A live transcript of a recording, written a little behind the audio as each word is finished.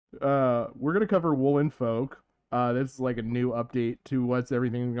we're gonna cover Woolen Folk. This is like a new update to what's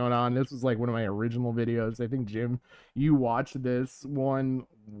everything going on. This was like one of my original videos. I think Jim, you watched this one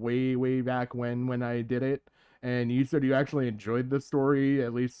way back when I did it, and you said you actually enjoyed the story,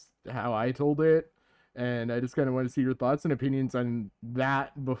 at least how I told it. And I just kind of want to see your thoughts and opinions on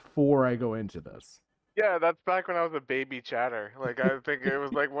that before I go into this. Yeah, that's back when I was a baby chatter. Like I think it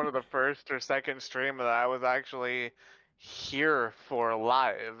was like one of the first or second stream that I was actually here for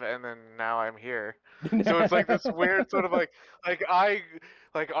live, and then now I'm here. So it's like this weird sort of like I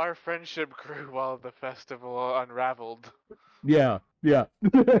like our friendship grew while the festival unraveled. Yeah, yeah.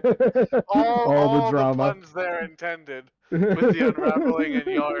 All All the all the drama. puns there intended with the unraveling and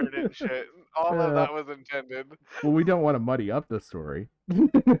yard and shit. All of Yeah. that was intended. Well, we don't want to muddy up the story. Yeah.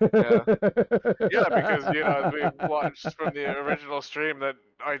 Yeah, because as we watched from the original stream that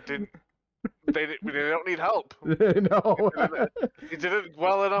I didn't they don't need help. No. It did it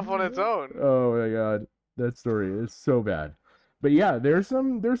well enough on its own. Oh my god, that story is so bad. But yeah, there's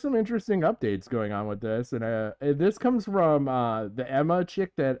some interesting updates going on with this, and this comes from the Emma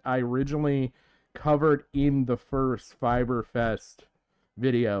chick that I originally covered in the first Fiberfest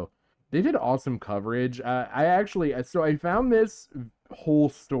video. They did awesome coverage. I found this whole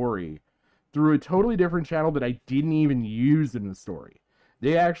story through a totally different channel that I didn't even use in the story.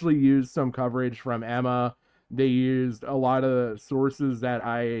 They actually used some coverage from Emma. They used a lot of sources that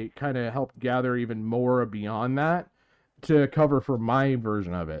I kind of helped gather even more beyond that to cover for my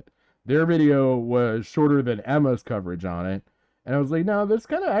version of it. Their video was shorter than Emma's coverage on it. And I was like, no, this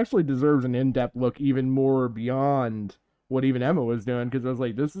kind of actually deserves an in-depth look even more beyond what even Emma was doing, because I was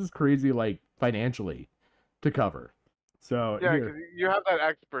like, this is crazy, like, financially to cover. So Yeah, here, because you have that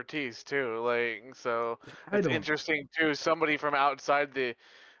expertise too. Like, so I it's don't. interesting too. Somebody from outside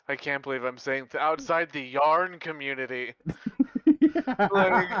I can't believe I'm saying outside the yarn community.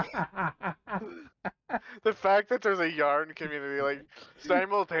 Like, the fact that there's a yarn community like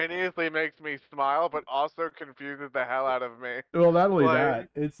simultaneously makes me smile, but also confuses the hell out of me. Well, not only Like, that,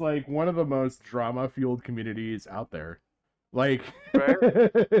 it's like one of the most drama-fueled communities out there. Like, right?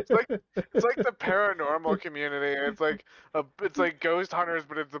 It's like the paranormal community. It's like ghost hunters,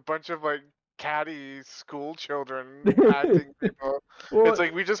 but it's a bunch of like catty school children acting people. well, It's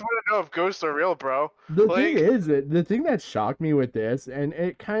like we just want to know if ghosts are real, bro. the thing Like, is, the thing that shocked me with this, and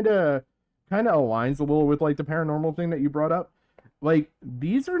it kind of aligns a little with like the paranormal thing that you brought up. Like,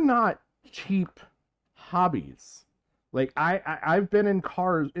 these are not cheap hobbies. Like, I've been into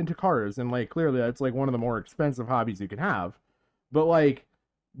cars, and like clearly that's like one of the more expensive hobbies you can have. But like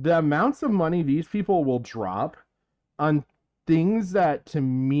the amounts of money these people will drop on things that to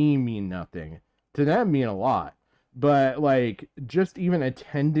me mean nothing, to them mean a lot. But like just even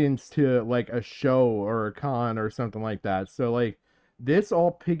attendance to like a show or a con or something like that. So like this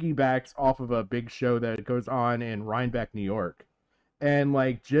all piggybacks off of a big show that goes on in Rhinebeck, New York. And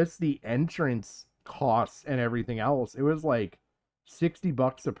like just the entrance costs and everything else, it was like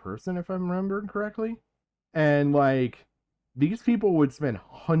 $60 a person if I'm remembering correctly. And like these people would spend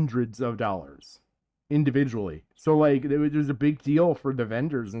hundreds of dollars individually. So like there's a big deal for the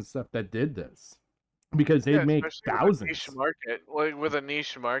vendors and stuff that did this, because they'd yeah, make especially with a niche thousands. market, like with a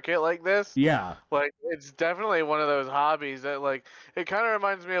niche market like this. Yeah. Like, it's definitely one of those hobbies that like it kind of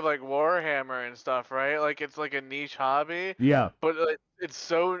reminds me of like Warhammer and stuff, right? Like it's like a niche hobby, Yeah. but like,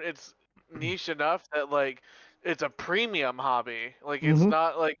 it's niche enough that like it's a premium hobby. Like it's Mm-hmm.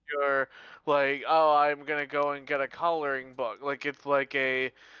 not like you're like, oh, I'm gonna go and get a coloring book. Like it's like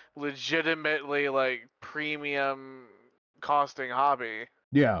a legitimately like premium costing hobby.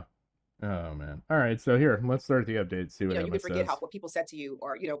 Yeah. Oh man. All right. So here, let's start the update. See what You Emma could forget says. how what people said to you,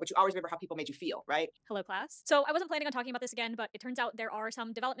 or but you always remember how people made you feel, right? Hello, class. So I wasn't planning on talking about this again, but it turns out there are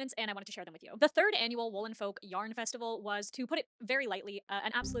some developments and I wanted to share them with you. The third annual Woolen Folk Yarn Festival was, to put it very lightly,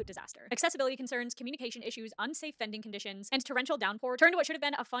 an absolute disaster. Accessibility concerns, communication issues, unsafe vending conditions, and torrential downpour turned what should have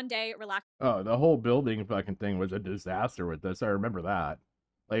been a fun day, relaxed. Oh, the whole building fucking thing was a disaster with this. I remember that.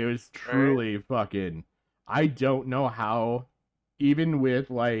 Like it was Right? truly fucking. I don't know how, even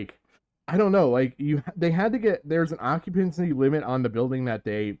with like, I don't know, like they had to get, there's an occupancy limit on the building that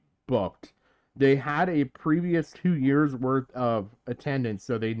they booked. They had a previous 2 years worth of attendance,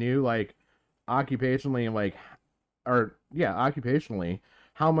 so they knew like occupationally, like, or yeah, occupationally,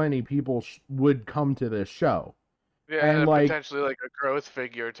 how many people would come to this show. Yeah, And and like, potentially like a growth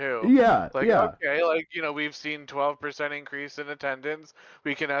figure too. yeah, Like, yeah, okay, like, we've seen 12% increase in attendance.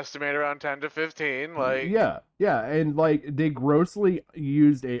 We can estimate around 10 to 15. Like, yeah, and like they grossly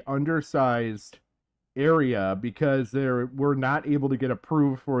used a undersized area because they were not able to get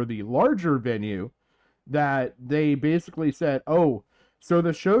approved for the larger venue, that they basically said, oh, So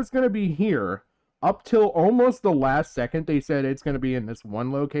the show's going to be here up till almost the last second. They said it's going to be in this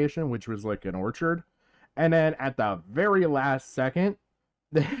one location, which was like an orchard. And then at the very last second,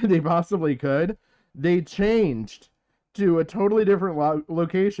 they possibly could, they changed to a totally different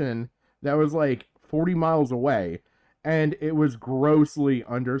location that was like 40 miles away. And it was grossly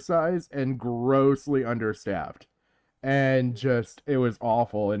undersized and grossly understaffed. And just, it was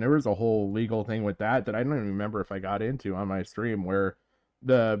awful. And there was a whole legal thing with that I don't even remember if I got into on my stream, where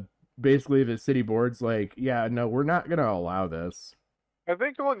the basically the city board's like, yeah, no, we're not gonna allow this. I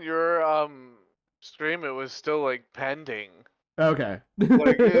think on your stream it was still like pending. Okay.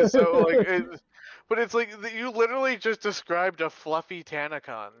 Like so like but it's like you literally just described a fluffy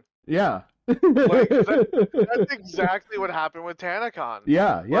Tanacon. Yeah. Like that's exactly what happened with Tanacon.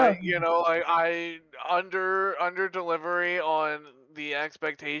 Yeah, yeah. Like, you know, like I under delivery on the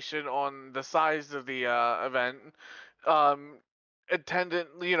expectation on the size of the event. Attendant,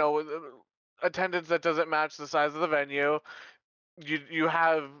 you know, attendance that doesn't match the size of the venue. You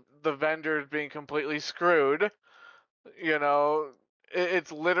have the vendors being completely screwed. You know, it's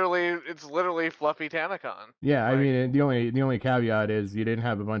literally fluffy Tanacon. Yeah, I Like, mean, the only caveat is you didn't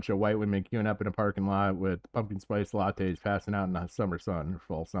have a bunch of white women queuing up in a parking lot with pumpkin spice lattes passing out in the summer sun or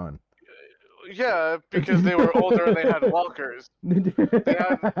fall sun. yeah, because they were older and they had walkers. They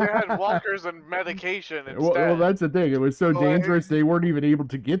had walkers and medication instead. Well, that's the thing. It was so Like- dangerous they weren't even able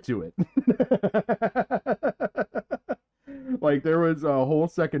to get to it. Like there was a whole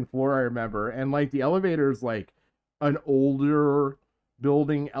second floor, I remember, and like the elevator's like an older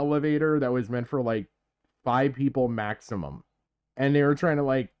building elevator that was meant for like 5 people maximum. And they were trying to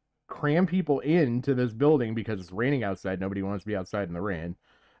like cram people into this building because it's raining outside. Nobody wants to be outside in the rain.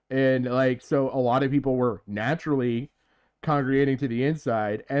 And like so a lot of people were naturally congregating to the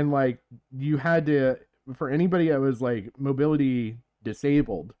inside, and like you had to, for anybody that was like mobility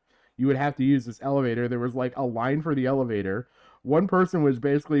disabled, you would have to use this elevator. There was like a line for the elevator. One person was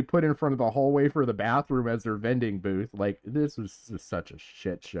basically put in front of the hallway for the bathroom as their vending booth. Like this was just such a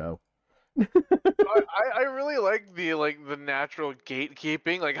shit show. I really like the natural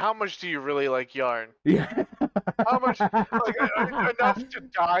gatekeeping. Like, how much do you really like yarn? Yeah. How much, like, enough to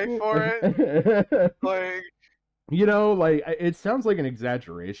die for it? Like, you know, like it sounds like an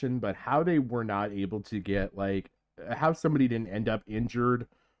exaggeration, but how they were not able to get like how somebody didn't end up injured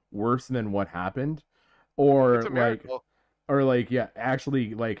worse than what happened, or it's a like, miracle. or like, yeah,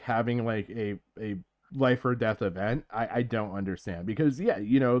 actually like having like a life or death event. I don't understand, because yeah,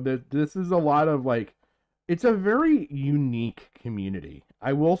 you know, this is a lot of like, it's a very unique community.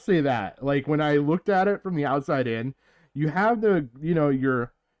 I will say that. Like when I looked at it from the outside in, you have the, you know,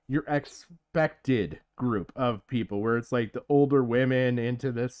 your expected group of people where it's like the older women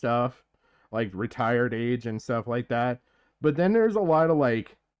into this stuff, like retired age and stuff like that. But then there's a lot of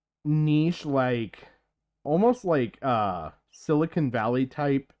like niche, like almost like Silicon Valley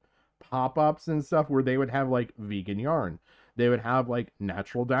type pop-ups and stuff, where they would have like vegan yarn. They would have like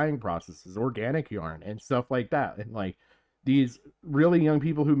natural dyeing processes, organic yarn and stuff like that. And like these really young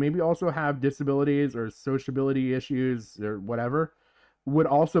people who maybe also have disabilities or sociability issues or whatever would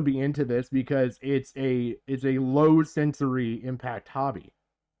also be into this because it's a low sensory impact hobby.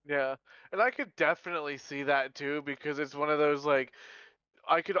 Yeah, and I could definitely see that too, because it's one of those, like,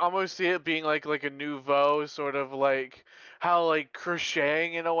 I could almost see it being like a nouveau, sort of like how like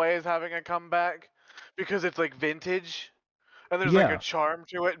crocheting in a way is having a comeback, because it's like vintage. And there's like a Yeah. charm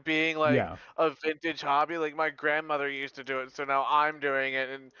to it being like Yeah. a vintage hobby. Like my grandmother used to do it, so now I'm doing it,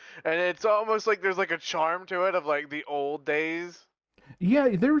 and it's almost like there's like a charm to it of like the old days. Yeah,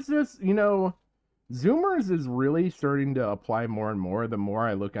 there's this, you know, Zoomers is really starting to apply more and more the more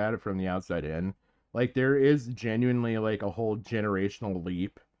I look at it from the outside in. Like there is genuinely like a whole generational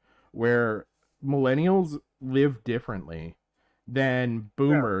leap where millennials live differently than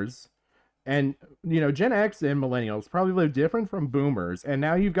boomers. And you know, Gen X and millennials probably live different from boomers. And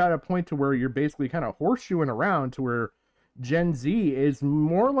now you've got a point to where you're basically kind of horseshoeing around to where Gen Z is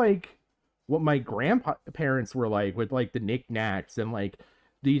more like what my grandparents were like, with like the knickknacks and like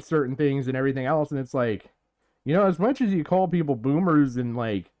these certain things and everything else. And it's like, you know, as much as you call people boomers and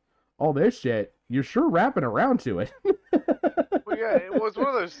like all this shit, you're sure wrapping around to it. Well, yeah, it was one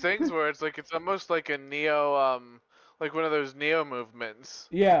of those things where it's like it's almost like a neo, like one of those neo movements.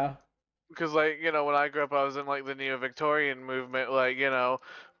 Yeah. Because like, you know, when I grew up, I was in like the neo Victorian movement, like, you know,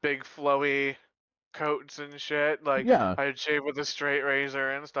 big flowy coats and shit. Like Yeah. I'd shave with a straight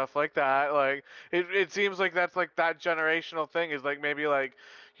razor and stuff like that. Like it seems like that's like that generational thing is like maybe like,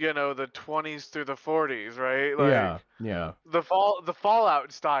 you know, the 20s through the 40s, right? Yeah. Like Yeah. the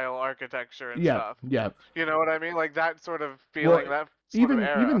Fallout style architecture and Yep. stuff. Yep. You know what I mean? Like that sort of Well, feeling, that sort of even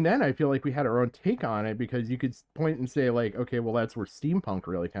era. then, I feel like we had our own take on it because you could point and say like, okay, well, that's where steampunk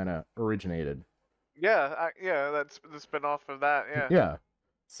really kind of originated. Yeah, yeah, that's the spin-off of that. Yeah. Yeah.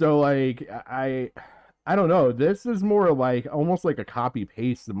 So like, I don't know. This is more like almost like a copy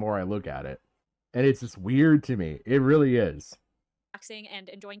paste. The more I look at it, and it's just weird to me. It really is. Relaxing and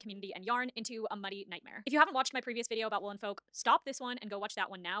enjoying community and yarn into a muddy nightmare. If you haven't watched my previous video about Woolen Folk, stop this one and go watch that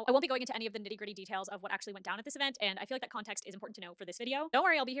one now. I won't be going into any of the nitty-gritty details of what actually went down at this event, and I feel like that context is important to know for this video. Don't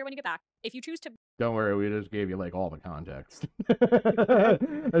worry, I'll be here when you get back. If you choose to... Don't worry, we just gave you like all the context.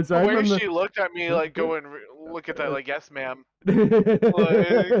 The Aside way from the... she looked at me like going, look at that, like, yes, ma'am.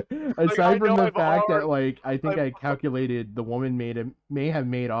 Aside from the I've fact that already- like I think I've- I calculated the woman may have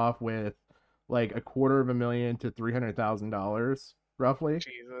made off with like $250,000 to $300,000 roughly.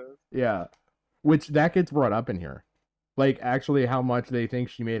 Jesus. Yeah, which that gets brought up in here, like actually how much they think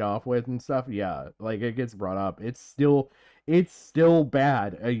she made off with and stuff. Yeah, like it gets brought up. It's still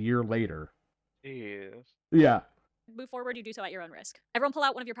bad a year later. Jeez. Yeah. Move forward, you do so at your own risk. Everyone pull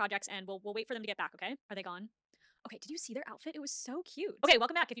out one of your projects and we'll wait for them to get back, okay? Are they gone? Okay, did you see their outfit? It was so cute. Okay,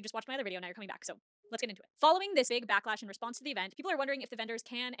 welcome back. If you just watched my other video, now you're coming back. So let's get into it. Following this big backlash in response to the event, people are wondering if the vendors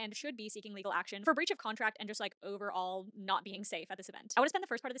can and should be seeking legal action for breach of contract and just like overall not being safe at this event. I want to spend the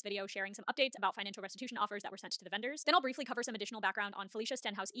first part of this video sharing some updates about financial restitution offers that were sent to the vendors. Then I'll briefly cover some additional background on Felicia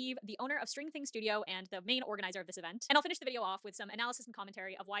Stenhouse Eve, the owner of String Thing Studio and the main organizer of this event. And I'll finish the video off with some analysis and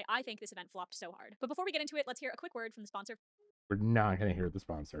commentary of why I think this event flopped so hard. But before we get into it, let's hear a quick word from the sponsor. We're not gonna hear the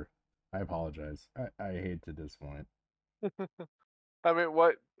sponsor. I apologize. I hate to disappoint. I mean,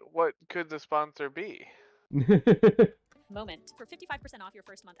 what could the sponsor be? Moment for 55% off your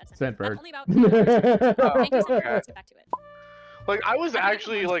first month at Scentbird. That's only about $10. Thank you, Scentbird. Okay. Let's get back to it. Like, I was I think it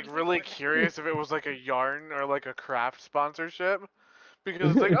actually was like really 24. curious if it was like a yarn or like a craft sponsorship.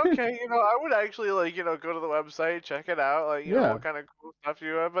 Because it's like, okay, you know, I would actually like, you know, go to the website, check it out, like, you know, Yeah. what kind of cool stuff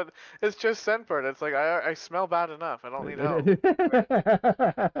you have. But it's just Scentbird. It's like I smell bad enough. I don't need help.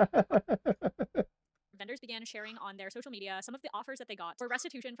 Vendors began sharing on their social media some of the offers that they got for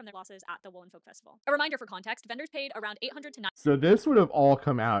restitution from their losses at the Woolen Folk Festival. A reminder for context, vendors paid around $800 to So this would have all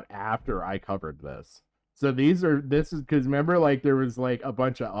come out after I covered this. So this is because remember, like there was like a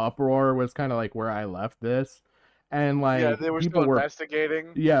bunch of uproar was kind of like where I left this, and like Yeah, they were people still were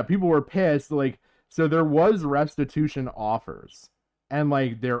investigating. yeah, people were pissed. Like so there was restitution offers, and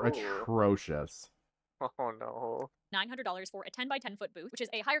like they're Ooh. atrocious. Oh no. $900 for a 10 by 10 foot booth, which is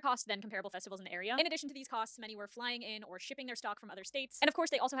a higher cost than comparable festivals in the area. In addition to these costs, many were flying in or shipping their stock from other states. And of course,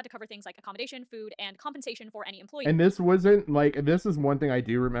 they also had to cover things like accommodation, food, and compensation for any employee. And this wasn't like this is one thing I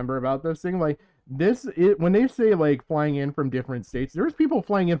do remember about this thing. Like when they say like flying in from different states, there's people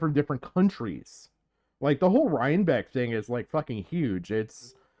flying in from different countries. Like the whole Rhinebeck thing is like fucking huge.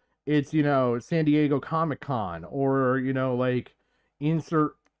 It's you know San Diego Comic-Con or you know like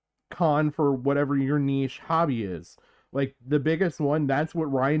insert con for whatever your niche hobby is. Like the biggest one, that's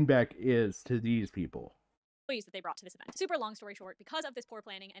what Rhinebeck is to these people. That they brought to this event. Super long story short, because of this poor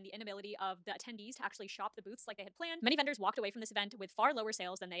planning and the inability of the attendees to actually shop the booths like they had planned, many vendors walked away from this event with far lower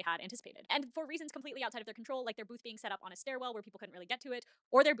sales than they had anticipated. And for reasons completely outside of their control, like their booth being set up on a stairwell where people couldn't really get to it,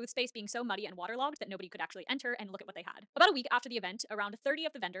 or their booth space being so muddy and waterlogged that nobody could actually enter and look at what they had. About a week after the event, around 30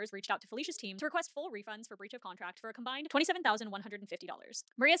 of the vendors reached out to Felicia's team to request full refunds for breach of contract for a combined $27,150.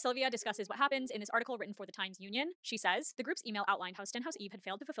 Maria Silvia discusses what happens in this article written for the Times Union. She says, the group's email outlined how Stenhouse Eve had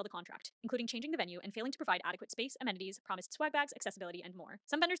failed to fulfill the contract, including changing the venue and failing to provide adequate space, amenities, promised swag bags, accessibility, and more.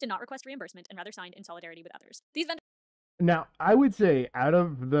 Some vendors did not request reimbursement and rather signed in solidarity with others. These vendors. Now, I would say out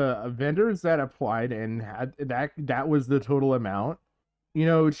of the vendors that applied and had that was the total amount, you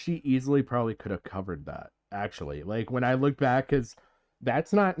know, she easily probably could have covered that, actually. Like, when I look back, because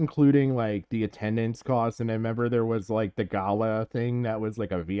that's not including, like, the attendance costs, and I remember there was, like, the gala thing that was,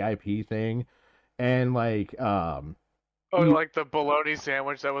 like, a VIP thing, and, like, Oh, like the bologna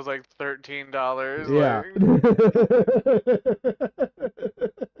sandwich that was like $13. Yeah.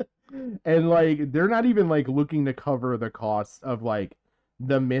 Like... And like they're not even like looking to cover the cost of like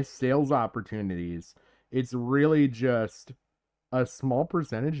the missed sales opportunities. It's really just a small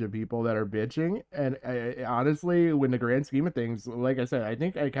percentage of people that are bitching. And honestly, when the grand scheme of things, like I said, I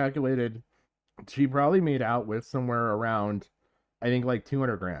think I calculated she probably made out with somewhere around, I think like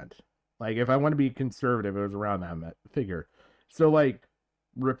 200 grand. Like if I want to be conservative, it was around that figure. So like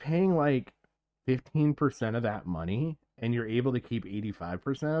repaying like 15% of that money and you're able to keep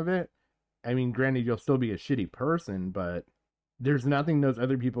 85% of it I mean, granted, you'll still be a shitty person, but there's nothing those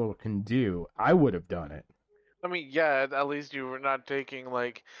other people can do. I would have done it. I mean, yeah, at least you were not taking,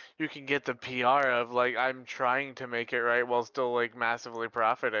 like, you can get the PR of, like, I'm trying to make it right while still, like, massively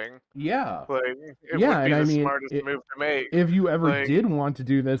profiting. Yeah. Like, it Yeah, would be and I the mean, smartest move to make. if you ever Like, did want to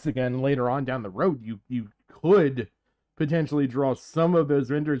do this again later on down the road, you could potentially draw some of those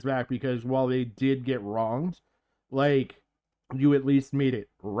vendors back, because while they did get wronged, like, you at least made it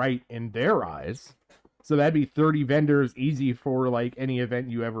right in their eyes. So that'd be 30 vendors easy for, like, any event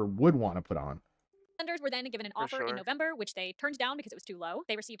you ever would want to put on. Vendors were then given an For offer in sure. November, which they turned down because it was too low.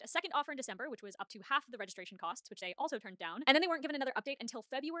 They received a second offer in December, which was up to half of the registration costs, which they also turned down. And then they weren't given another update until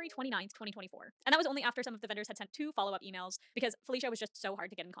February 29th, 2024. And that was only after some of the vendors had sent 2 follow-up emails because Felicia was just so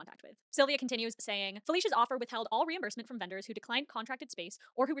hard to get in contact with. Sylvia continues saying, Felicia's offer withheld all reimbursement from vendors who declined contracted space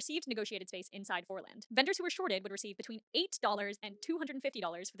or who received negotiated space inside Foreland. Vendors who were shorted would receive between $8 and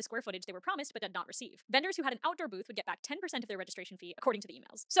 $250 for the square footage they were promised but did not receive. Vendors who had an outdoor booth would get back 10% of their registration fee, according to the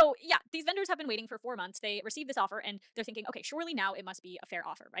emails. So yeah, these vendors have been waiting for 4 months. They received this offer and they're thinking, okay, surely now it must be a fair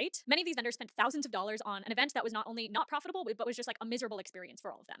offer, right? Many of these vendors spent thousands of dollars on an event that was not only not profitable, but was just like a miserable experience for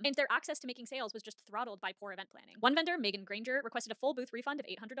all of them. And their access to making sales was just throttled by poor event planning. One vendor, Megan Granger, requested a full booth refund of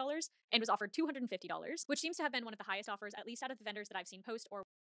 $800 and was offered $250, which seems to have been one of the highest offers, at least out of the vendors that I've seen post or.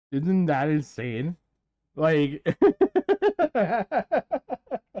 Isn't that insane? Like,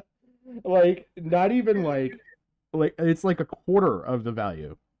 like, not even like it's like a quarter of the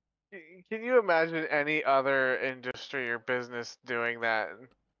value. Can you imagine any other industry or business doing that?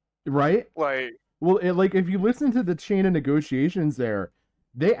 Right? Like, well, like, if you listen to the chain of negotiations there,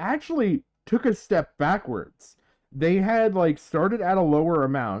 they actually took a step backwards. They had, like, started at a lower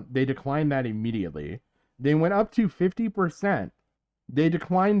amount. They declined that immediately. They went up to 50%. They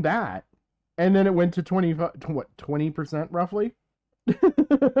declined that. And then it went to 20% roughly?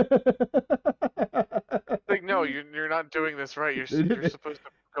 like, no, you're not doing this right. You're supposed to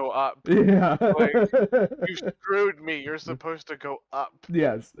go up. Yeah. Like, you screwed me. You're supposed to go up.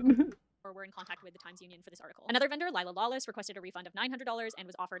 Yes. or were in contact with the Times Union for this article. Another vendor, Lila Lawless, requested a refund of $900 and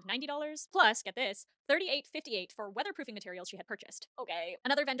was offered $90, plus, get this, $38.58 for weatherproofing materials she had purchased. Okay.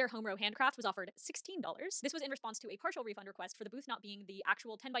 Another vendor, Home Row Handcraft, was offered $16. This was in response to a partial refund request for the booth not being the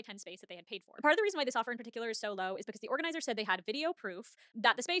actual 10x10 space that they had paid for. Part of the reason why this offer in particular is so low is because the organizer said they had video proof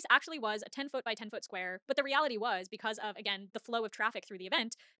that the space actually was a 10-foot by 10-foot square, but the reality was, because of, again, the flow of traffic through the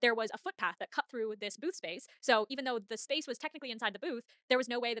event, there was a footpath that cut through this booth space. So even though the space was technically inside the booth, there was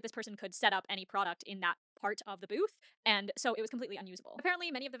no way that this person could set up any product in that part of the booth, and so it was completely unusable.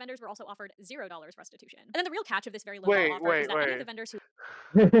 Apparently, many of the vendors were also offered $0 restitution. And then the real catch of this very low offer is that many of the vendors who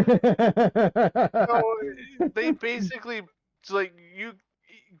So they basically, like, you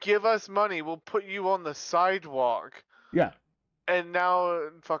give us money, we'll put you on the sidewalk. Yeah. And now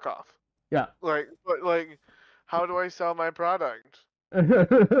fuck off. Yeah. Like, but like, how do I sell my product?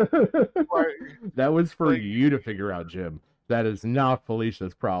 That was for like, you to figure out, Jim. That is not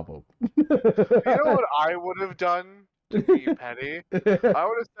Felicia's problem. You know what I would have done to be petty? I would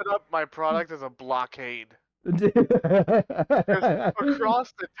have set up my product as a blockade. Just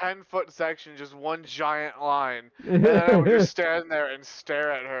across the 10-foot section, just one giant line, and then I would just stand there and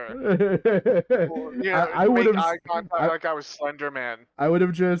stare at her. Yeah, I would have eye contact like I was Slender Man. I would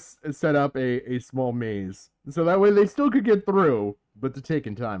have just set up a small maze, so that way they still could get through, but to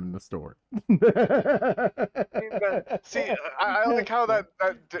taking time in the store. See, I like how that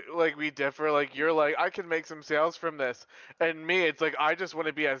like we differ. Like, you're like, I can make some sales from this, and me, it's like, I just want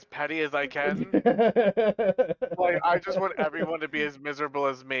to be as petty as I can. Like, I just want everyone to be as miserable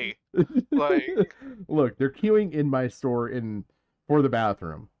as me. Like, look, they're queuing in my store for the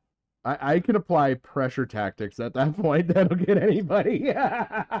bathroom. I can apply pressure tactics at that point. That'll get anybody.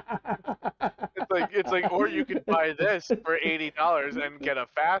 it's like, or you could buy this for $80 and get a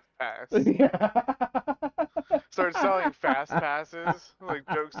fast pass. Start selling fast passes. Like,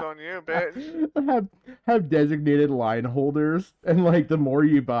 joke's on you, bitch. Have designated line holders, and like the more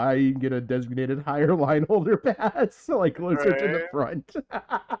you buy, you can get a designated higher line holder pass, like closer to the front.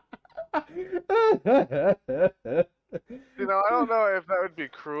 You know, I don't know if that would be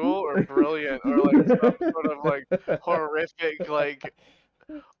cruel or brilliant or like some sort of like horrific, like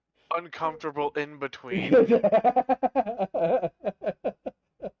uncomfortable in between.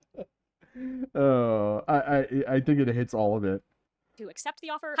 Oh, I think it hits all of it. To accept the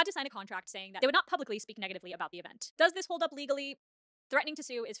offer had to sign a contract saying that they would not publicly speak negatively about the event. Does this hold up legally? Threatening to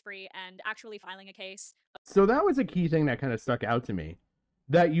sue is free, and actually filing a case. So that was a key thing that kind of stuck out to me.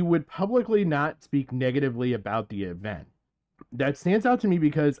 That you would publicly not speak negatively about the event. That stands out to me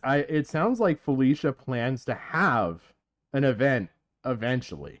because it sounds like Felicia plans to have an event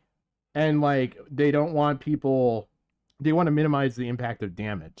eventually. and like they don't want people, they want to minimize the impact of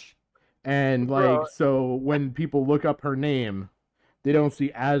damage, and Bro, like so when people look up her name, they don't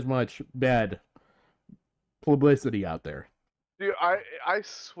see as much bad publicity out there. dude, I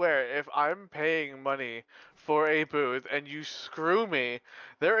swear, if I'm paying money for a booth and you screw me,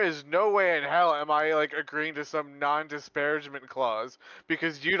 there is no way in hell am I like agreeing to some non-disparagement clause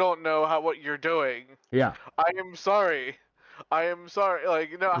because you don't know what you're doing. Yeah. I am sorry. I am sorry.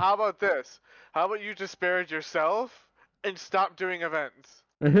 Like, no, how about this? How about you disparage yourself and stop doing events?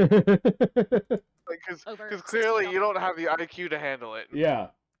 Like, Over because clearly $16. you don't have the IQ to handle it. Yeah.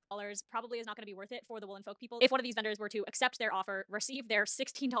 Probably is not going to be worth it for the Woolen Folk people. If one of these vendors were to accept their offer, receive their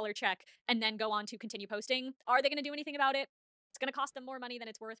 $16 check, and then go on to continue posting, are they going to do anything about it? It's going to cost them more money than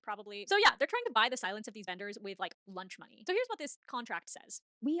it's worth, probably. So yeah, they're trying to buy the silence of these vendors with like lunch money. So here's what this contract says.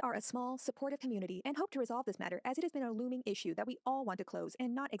 We are a small, supportive community and hope to resolve this matter as it has been a looming issue that we all want to close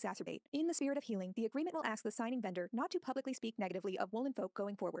and not exacerbate. In the spirit of healing, the agreement will ask the signing vendor not to publicly speak negatively of Woolen Folk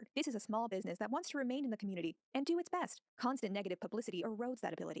going forward. This is a small business that wants to remain in the community and do its best. Constant negative publicity erodes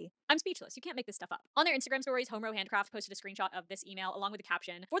that ability. I'm speechless. You can't make this stuff up. On their Instagram stories, Homero Handcraft posted a screenshot of this email along with the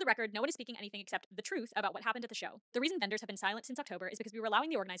caption, "For the record, no one is speaking anything except the truth about what happened at the show. The reason vendors have been silent since October is because we were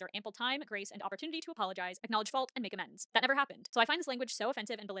allowing the organizer ample time, grace, and opportunity to apologize, acknowledge fault, and make amends. That never happened. So I find this language so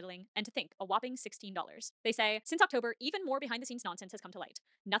offensive and belittling, and to think, a whopping $16. They say, since October, even more behind-the-scenes nonsense has come to light.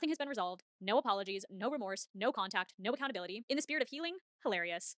 Nothing has been resolved, no apologies, no remorse, no contact, no accountability. In the spirit of healing,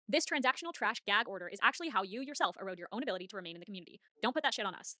 hilarious. This transactional trash gag order is actually how you yourself erode your own ability to remain in the community. Don't put that shit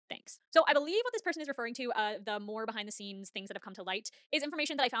on us. Thanks." So I believe what this person is referring to, the more behind-the-scenes things that have come to light, is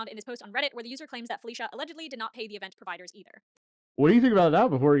information that I found in this post on Reddit where the user claims that Felicia allegedly did not pay the event providers either. What do you think about that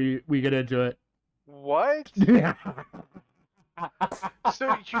before we get into it? What?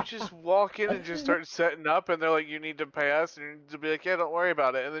 So you just walk in and just start setting up, and they're like, "You need to pay us," and you'll be like, "Yeah, don't worry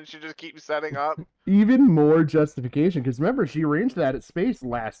about it," and then she just keeps setting up. Even more justification, because remember, she arranged that at Space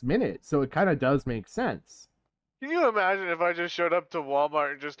last minute, so it kind of does make sense. Can you imagine if I just showed up to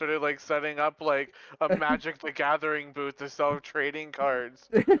Walmart and just started like setting up like a Magic the Gathering booth to sell trading cards?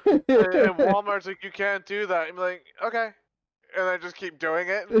 And Walmart's like, "You can't do that." I'm like, "Okay," and I just keep doing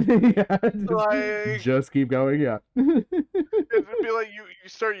it. Yeah, Like, just keep going, yeah. it'd be like,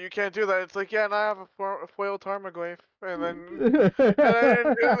 you can't do that. It's like, "Yeah, and I have a foil Tarmogoyf," and then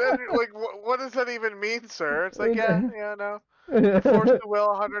like, what does that even mean, sir? It's like, yeah, no. Force the will,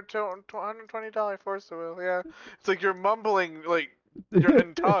 $120 force the will, yeah. It's like you're mumbling, like, you're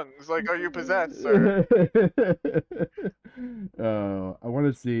in tongues. Like, are you possessed, sir? Oh, I want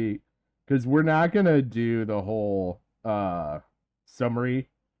to see, because we're not gonna do the whole summary,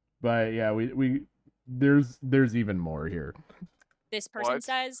 but yeah, there's even more here. This person What?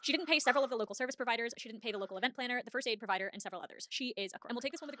 says she didn't pay several of the local service providers, she didn't pay the local event planner, the first aid provider, and several others. She is a crook. And we'll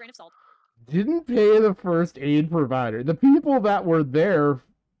take this one with a grain of salt. Didn't pay the first aid provider. The people that were there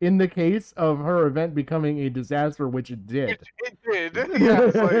in the case of her event becoming a disaster, which it did. It did,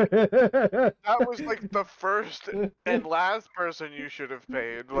 yes. Like, that was like the first and last person you should have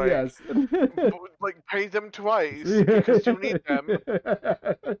paid. Like, Yes. like, pay them twice because you need them.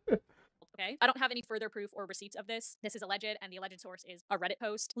 Okay. I don't have any further proof or receipts of this. This is alleged, and the alleged source is a Reddit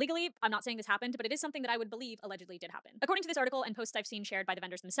post. Legally, I'm not saying this happened, but it is something that I would believe allegedly did happen. According to this article and posts I've seen shared by the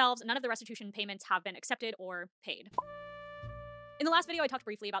vendors themselves, none of the restitution payments have been accepted or paid. In the last video, I talked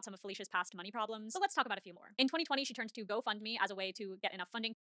briefly about some of Felicia's past money problems, so let's talk about a few more. In 2020, she turned to GoFundMe as a way to get enough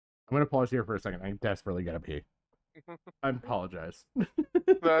funding. I'm gonna pause here for a second. I desperately gotta pee. I apologize. No,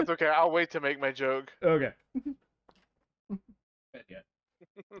 that's okay. I'll wait to make my joke. Okay. Yeah.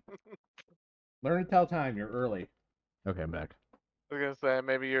 Learn to tell time. You're early. Okay, I'm back. I was gonna say,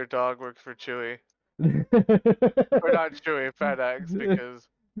 maybe your dog works for Chewy. Or not Chewy, FedEx, because...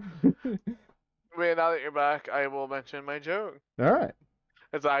 Wait, now that you're back, I will mention my joke. All right.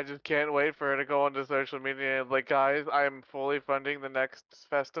 As I just can't wait for her to go onto social media and like, "Guys, I am fully funding the next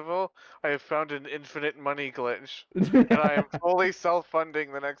festival. I have found an infinite money glitch, and I am fully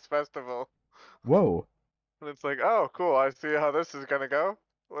self-funding the next festival." Whoa. And it's like, "Oh, cool. I see how this is gonna go."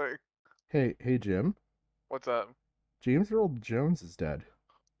 Like, Hey, Jim. what's up? James Earl Jones is dead.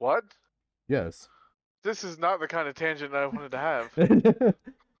 What? Yes. This is not the kind of tangent I wanted to have.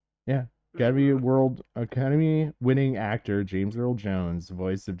 Yeah. Academy winning actor James Earl Jones,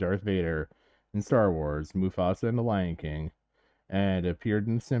 voice of Darth Vader in Star Wars, Mufasa in The Lion King, and appeared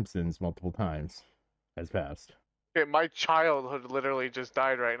in The Simpsons multiple times, has passed. Okay, my childhood literally just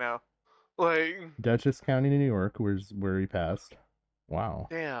died right now. Like, Dutchess County, New York, was where he passed. Wow.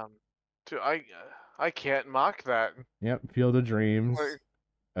 damn. Dude, I can't mock that. Yep. Field of Dreams, Like,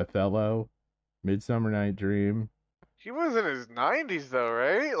 Othello, Midsummer Night Dream. He was in his 90s though,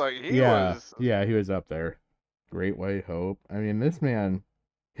 right? Like he Yeah, was. yeah, he was up there. Great White Hope. I mean, this man,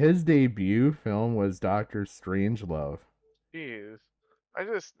 his debut film was Doctor Strangelove. Jeez. I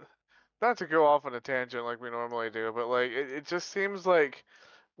just not to go off on a tangent like we normally do, but like it just seems like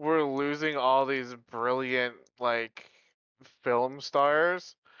we're losing all these brilliant like film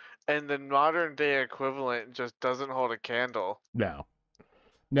stars, and the modern day equivalent just doesn't hold a candle. No,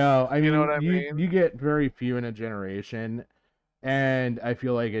 no. I You know mean, what I you mean? get very few in a generation, and I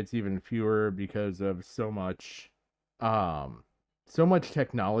feel like it's even fewer because of um, so much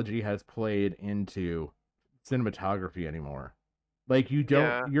technology has played into cinematography anymore. Like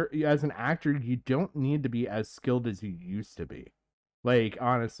Yeah. you're as an actor, you don't need to be as skilled as you used to be. Like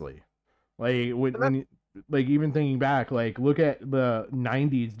honestly, like And that, like even thinking back, like look at the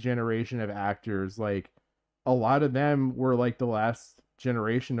 '90s generation of actors. Like a lot of them were like the last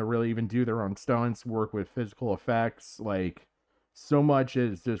generation to really even do their own stunts, work with physical effects. Like so much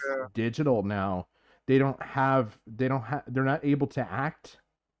is just yeah. digital now. They're not able to act.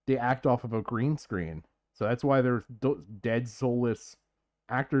 They act off of a green screen. So that's why there's dead soulless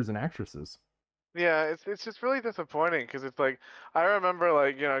actors and actresses. Yeah, it's just really disappointing because it's like I remember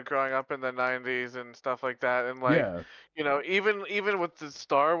like growing up in the 90s and stuff like that, and like Yeah. even with the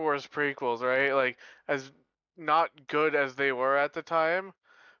Star Wars prequels, right? Like as not good as they were at the time,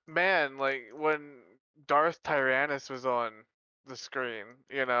 man, like when Darth Tyrannus was on the screen,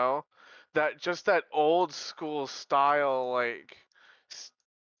 that just that old school style, like, s-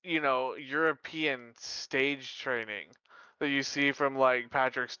 European stage training that you see from like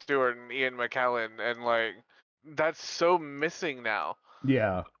Patrick Stewart and Ian McKellen, and like that's so missing now.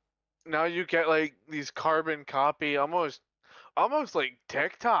 Yeah. Now you get like these carbon copy, almost like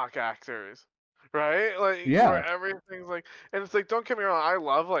TikTok actors, right? Like where Yeah. everything's like, and it's like, don't get me wrong, I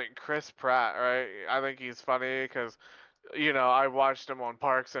love like Chris Pratt, right? I think he's funny because I watched him on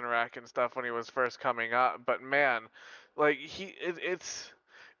Parks and Rec and stuff when he was first coming up. But man, like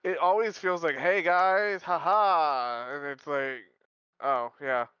it always feels like, hey guys, haha, and it's like, oh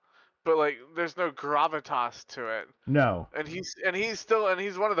yeah, but like there's no gravitas to it, No. and he's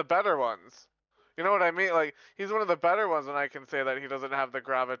one of the better ones. You know what I mean? Like he's one of the better ones, and I can say that he doesn't have the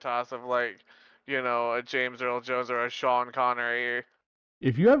gravitas of like, a James Earl Jones or a Sean Connery.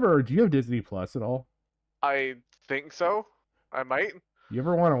 If do you have Disney Plus at all? I think so. I might. You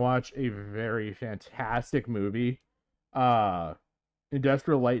ever want to watch a very fantastic movie? Uh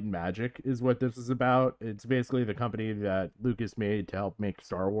Industrial Light and Magic is what this is about. It's basically the company that Lucas made to help make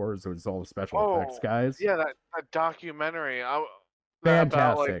Star Wars. So it's all the special effects Oh, guys. yeah, that documentary. That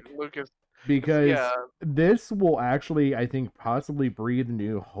about like Fantastic. Lucas. Yeah, Because this will actually, I think, possibly breathe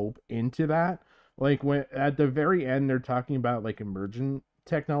new hope into that. Like when at the very end, they're talking about like emergent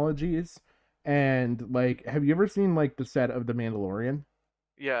technologies, and like, have you ever seen like the set of The Mandalorian?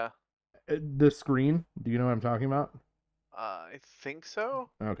 yeah. The screen. Do you know what I'm talking about? I think so.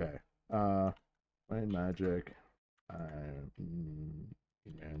 Okay. Light and Magic.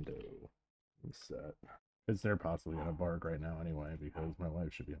 Mando set. Because they're possibly gonna bark right now anyway, because my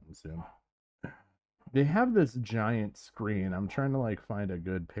wife should be home soon. They have this giant screen. I'm trying to like find a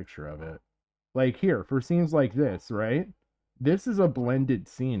good picture of it. Like here, for scenes like this, right? This is a blended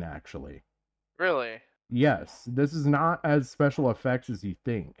scene actually. Really? Yes, this is not as special effects as you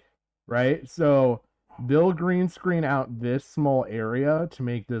think, right? So they'll green screen out this small area to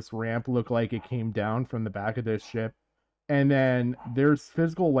make this ramp look like it came down from the back of this ship. And then there's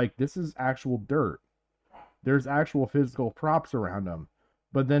physical, like this is actual dirt. There's actual physical props around them.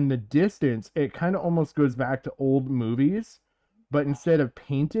 But then the distance, it kind of almost goes back to old movies, but instead of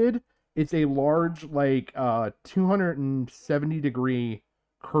painted, it's a large, like 270-degree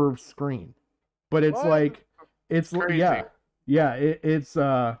curved screen. But it's What? like it's Crazy. yeah, it's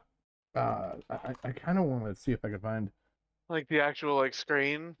I kind of want to see if I can find Like the actual like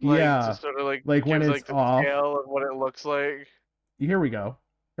screen, like to yeah, sort of like like when gives it's like the off. scale of what it looks like. Here we go.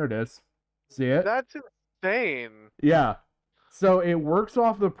 Here it is. See it? That's insane. Yeah. So it works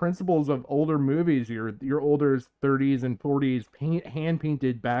off the principles of older movies, your older 30s and 40s hand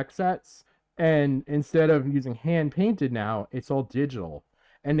painted back sets, and instead of using hand painted now, it's all digital,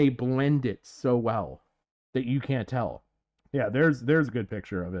 and they blend it so well that you can't tell. Yeah, there's a good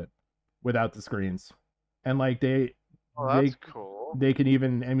picture of it without the screens, and like Oh, they that's cool. they can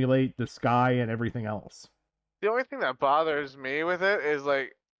even emulate the sky and everything else. The only thing that bothers me with it is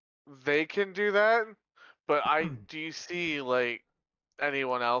like they can do that, but do you see like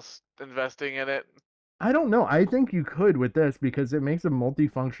anyone else investing in it? I don't know. I think you could with this because it makes a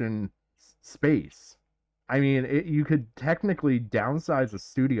multifunction space. I mean, you could technically downsize a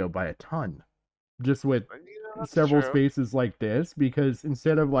studio by a ton just with that's several true. spaces like this, because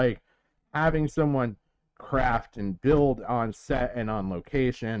instead of like having someone craft and build on set and on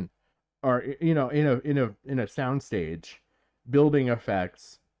location, or you know, in a sound stage, building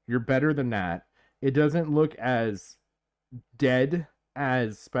effects, you're better than that. It doesn't look as dead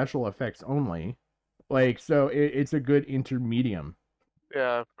as special effects only. Like, so it's a good intermedium.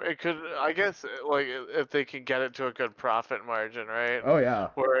 Yeah, it could. I guess like if they can get it to a good profit margin, right? Oh yeah.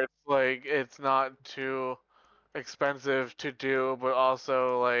 Where it's like it's not too expensive to do, but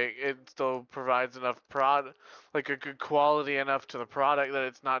also like it still provides enough like a good quality enough to the product that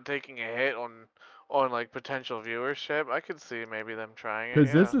it's not taking a hit on like potential viewership. I could see maybe them trying it.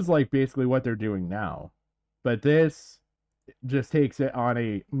 Because this Yeah. is like basically what they're doing now, but this just takes it on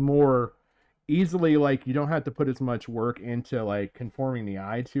a more easily, like you don't have to put as much work into like conforming the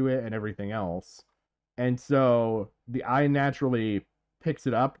eye to it and everything else, and so the eye naturally picks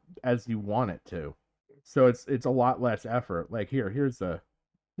it up as you want it to, so it's a lot less effort. Like there's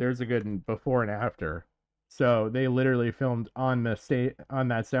a good before and after. So they literally filmed on the state on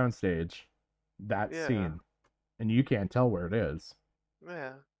that sound stage that Yeah. scene, and you can't tell where it is.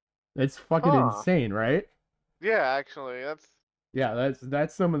 Yeah. It's fucking Huh. insane, right? Yeah, actually, that's Yeah,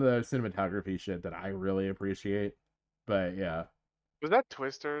 that's some of the cinematography shit that I really appreciate. But yeah, was that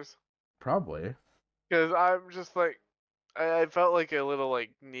Twisters? probably. Because I'm just like I felt like a little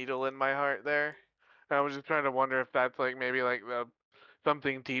like needle in my heart there. And I was just trying to wonder if that's like maybe like the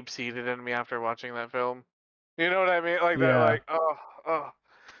something deep seated in me after watching that film. You know what I mean? Like that, Yeah. like oh,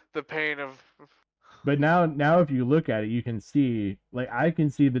 the pain of. But now if you look at it, you can see, like, I can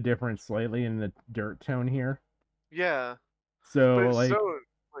see the difference slightly in the dirt tone here. Yeah, but So it's like so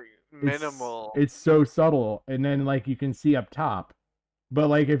like minimal. it's so subtle, and then like you can see up top. But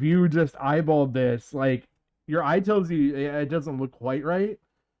like if you just eyeballed this, like your eye tells you it doesn't look quite right,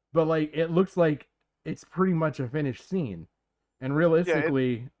 but like it looks like it's pretty much a finished scene. And Yeah,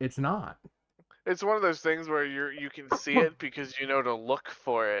 realistically, it's not. it's one of those things where you can see it because you know to look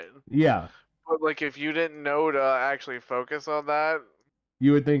for it. Yeah. But like if you didn't know to actually focus on that,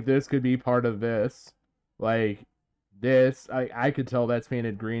 You would think this could be part of this. Like this, I could tell that's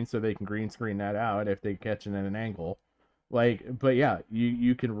painted green so they can green screen that out if they catch it at an angle. Like, but yeah,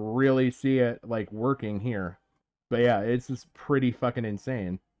 you can really see it like working here. But yeah, it's just pretty fucking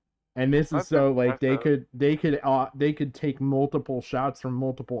insane. And this is that's so like impressive. they could take multiple shots from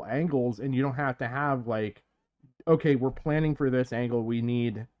multiple angles, and you don't have to have like, okay, we're planning for this angle, we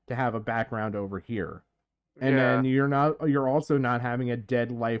need to have a background over here. And Yeah. then you're also not having a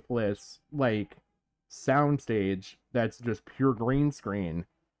dead lifeless like soundstage that's just pure green screen,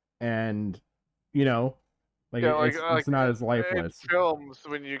 and you know, like Yeah, it's not as in lifeless. films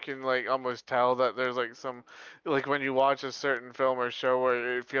when you can like almost tell that there's like some like when you watch a certain film or show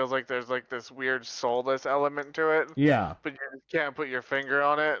where it feels like there's like this weird soulless element to it, Yeah. but you just can't put your finger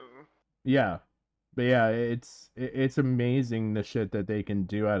on it. Yeah. But yeah, it's amazing the shit that they can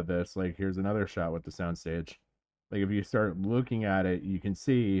do out of this. Like here's another shot with the soundstage. Like if you start looking at it, you can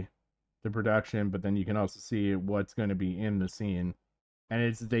see the production, but then you can also see what's going to be in the scene. And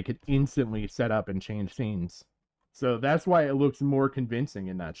it's they could instantly set up and change scenes. So that's why it looks more convincing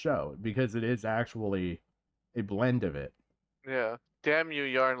in that show, because it is actually a blend of it. Yeah. Damn you,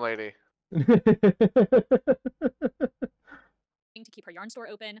 yarn lady. To keep her yarn store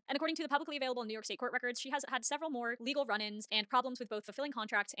open. And according to the publicly available New York State court records, she has had several more legal run-ins and problems with both fulfilling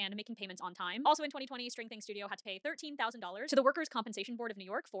contracts and making payments on time. Also in 2020, String Thing Studio had to pay $13,000 to the Workers' Compensation Board of New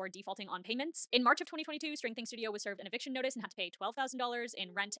York for defaulting on payments. In March of 2022, String Thing Studio was served an eviction notice and had to pay $12,000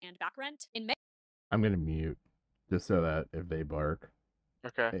 in rent and back rent. In May, I'm going to mute just so that if they bark,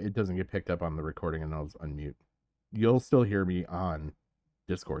 Okay. it doesn't get picked up on the recording, and I'll just unmute. You'll still hear me on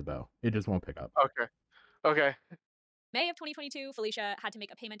Discord, though. It just won't pick up. Okay. Okay. May of 2022, Felicia had to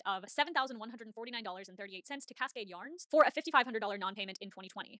make a payment of $7,149.38 to Cascade Yarns for a $5,500 non-payment in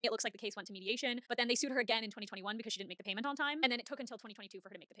 2020. It looks like the case went to mediation, but then they sued her again in 2021 because she didn't make the payment on time, and then it took until 2022 for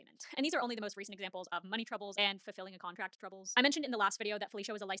her to make the payment. And these are only the most recent examples of money troubles and fulfilling a contract troubles. I mentioned in the last video that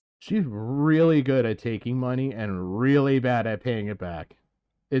Felicia was a licensed. She's really good at taking money and really bad at paying it back,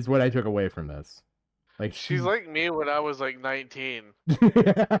 is what I took away from this. Like She's like me when I was like 19. You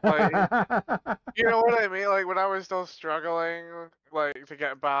know what I mean? Like when I was still struggling, like to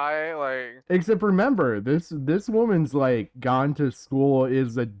get by, like. Except remember, this woman's like gone to school,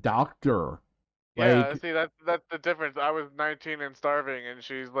 is a doctor. Yeah, Like, see that's the difference. I was 19 and starving, and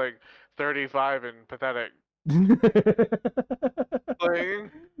she's like 35 and pathetic.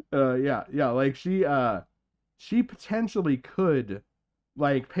 Like, yeah, like she potentially could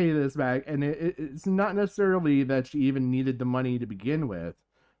like pay this back, and it's not necessarily that she even needed the money to begin with,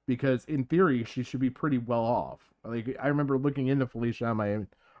 because in theory she should be pretty well off. Like I remember looking into Felicia on my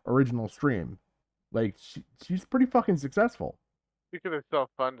original stream. Like she's pretty fucking successful. She could have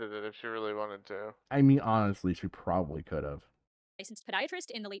self-funded it if she really wanted to. I mean, honestly, she probably could have. Licensed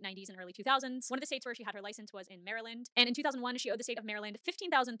podiatrist in the late 90s and early 2000s. One of the states where she had her license was in Maryland. And in 2001, she owed the state of Maryland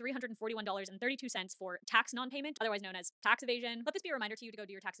 $15,341.32 for tax non-payment, otherwise known as tax evasion. Let this be a reminder to you to go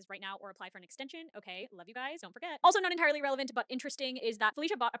do your taxes right now or apply for an extension. Okay, love you guys, don't forget. Also not entirely relevant, but interesting, is that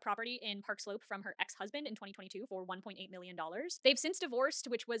Felicia bought a property in Park Slope from her ex-husband in 2022 for $1.8 million. They've since divorced,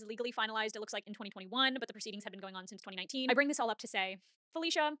 which was legally finalized, it looks like, in 2021, but the proceedings have been going on since 2019. I bring this all up to say,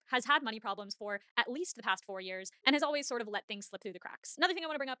 Felicia has had money problems for at least the past 4 years and has always sort of let things slip through the cracks. Another thing I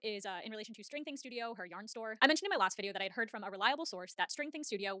want to bring up is in relation to String Thing Studio, her yarn store. I mentioned in my last video that I had heard from a reliable source that String Thing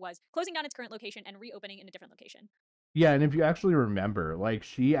Studio was closing down its current location and reopening in a different location. Yeah, and if you actually remember, like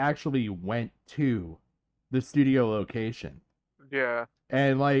she actually went to the studio location. Yeah.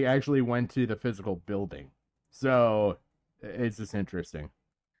 And like actually went to the physical building. So it's just interesting.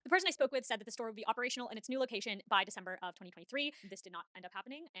 The person I spoke with said that the store would be operational in its new location by December of 2023. This did not end up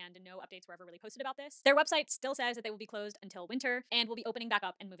happening, and no updates were ever really posted about this. Their website still says that they will be closed until winter and will be opening back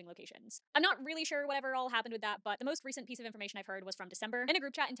up and moving locations. I'm not really sure whatever all happened with that, but the most recent piece of information I've heard was from December. In a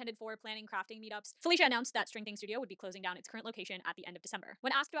group chat intended for planning crafting meetups, Felicia announced that String Thing Studio would be closing down its current location at the end of December.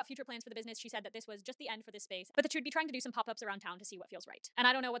 When asked about future plans for the business, she said that this was just the end for this space, but that she would be trying to do some pop-ups around town to see what feels right. And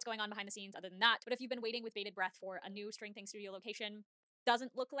I don't know what's going on behind the scenes other than that, but if you've been waiting with bated breath for a new String Thing Studio location,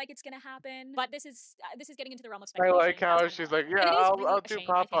 doesn't look like it's gonna happen, but this is getting into the realm of I speculation. like how she's like, yeah, I'll do shame, I think,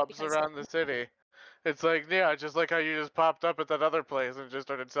 pop-ups because- around the city. It's like, yeah, just like how you just popped up at that other place and just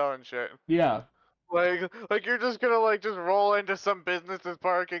started selling shit. Yeah. Like you're just gonna like just roll into some business's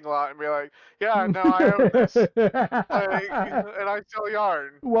parking lot and be like, yeah, no, I own this, like, and I sell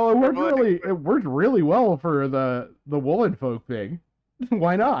yarn. Well, it worked really well for the Woolen Folk thing.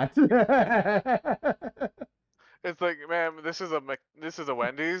 Why not? It's like, man, this is a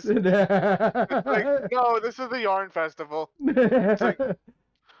Wendy's. It's like, no, this is the yarn festival. It's like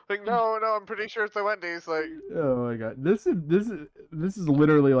no, I'm pretty sure it's a Wendy's. Like, oh my god, this is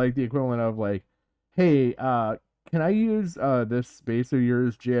literally like the equivalent of like, hey, can I use this space of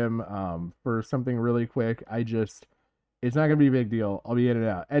yours, Jim, for something really quick? It's not gonna be a big deal. I'll be in and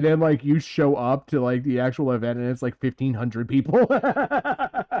out. And then like you show up to like the actual event and it's like 1,500 people.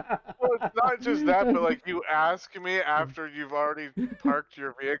 Well, it's not just that, but like you ask me after you've already parked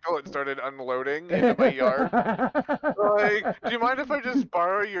your vehicle and started unloading into my yard. Like, do you mind if I just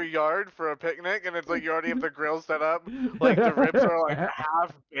borrow your yard for a picnic? And it's like you already have the grill set up, like the ribs are like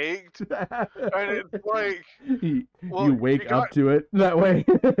half baked, and it's like, well, you wake up to it that way.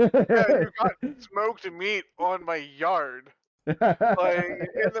 Yeah, you got smoked meat on my yard. Like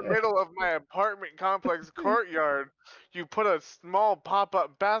in the middle of my apartment complex courtyard, you put a small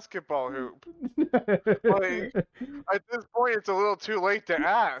pop-up basketball hoop. Like at this point, it's a little too late to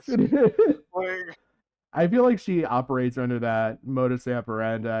ask. Like, I feel like she operates under that modus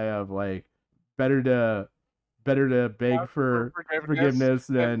operandi of like better to beg for forgiveness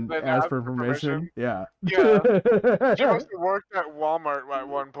than ask for permission. Yeah. Yeah. She must have worked at Walmart at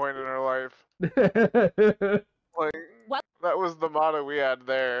one point in her life. Like, that was the motto we had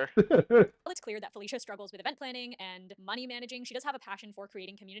there. Well, it's clear that Felicia struggles with event planning and money managing. She does have a passion for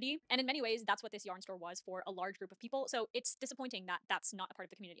creating community, and in many ways, that's what this yarn store was for a large group of people, so it's disappointing that that's not a part of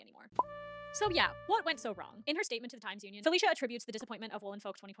the community anymore. So yeah, what went so wrong? In her statement to the Times Union, Felicia attributes the disappointment of Woolen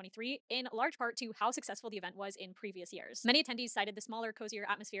Folk 2023 in large part to how successful the event was in previous years. Many attendees cited the smaller, cozier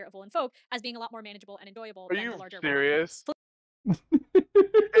atmosphere of Woolen Folk as being a lot more manageable and enjoyable than the larger. Are you serious?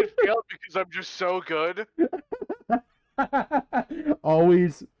 It failed because I'm just so good.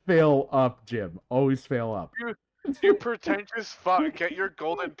 Always fail up, Jim. Always fail up. You pretentious fuck. Get your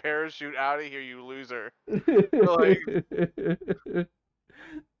golden parachute out of here, you loser. Like,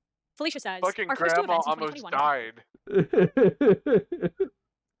 Felicia says, fucking our first two grandma events in almost died.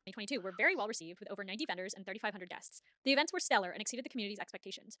 2022 were very well received with over 90 vendors and 3,500 guests. The events were stellar and exceeded the community's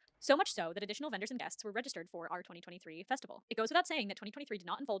expectations. So much so that additional vendors and guests were registered for our 2023 festival. It goes without saying that 2023 did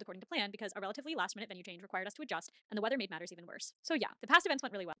not unfold according to plan because a relatively last-minute venue change required us to adjust, and the weather made matters even worse. So yeah, the past events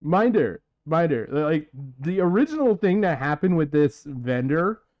went really well. Minder. Like, the original thing that happened with this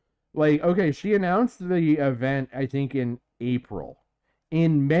vendor, like, okay, she announced the event, I think, in April.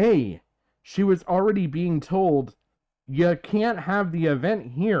 In May, she was already being told, you can't have the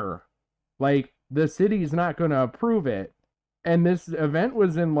event here. Like, the city's not going to approve it. And this event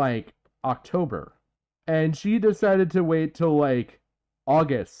was in, like, October. And she decided to wait till, like,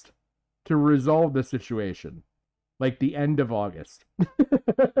 August to resolve the situation. Like, the end of August.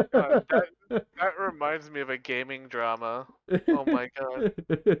 That reminds me of a gaming drama. Oh my god.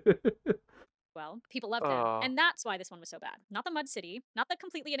 Well, people loved him. Oh. And that's why this one was so bad. Not the Mud City, not the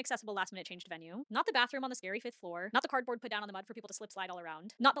completely inaccessible last minute changed venue, not the bathroom on the scary 5th floor, not the cardboard put down on the mud for people to slip slide all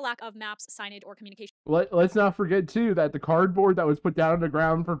around, not the lack of maps, signage, or communication. Let's not forget, too, that the cardboard that was put down on the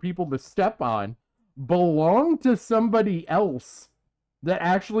ground for people to step on belonged to somebody else that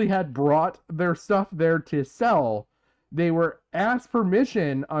actually had brought their stuff there to sell. They were asked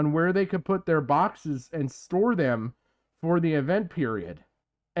permission on where they could put their boxes and store them for the event period.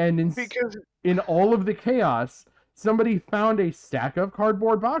 And in all of the chaos, somebody found a stack of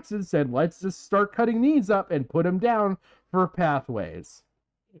cardboard boxes, said, let's just start cutting these up and put them down for pathways.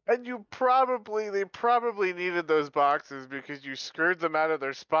 And they probably needed those boxes because you screwed them out of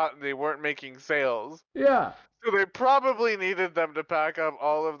their spot and they weren't making sales. Yeah. So they probably needed them to pack up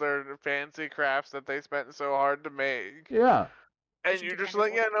all of their fancy crafts that they spent so hard to make. Yeah. And you're just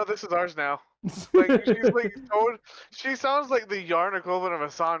like, yeah, no, this is ours now. Like she sounds like the yarn equivalent of a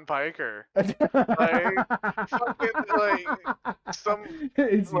San Piker. Like fucking like some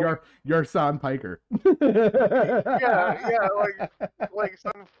it's like, your San Piker. yeah, like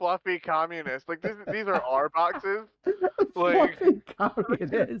some fluffy communist. Like these are our boxes. Like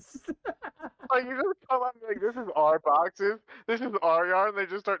communist. Like you just come on like this is our boxes. This is our yarn. They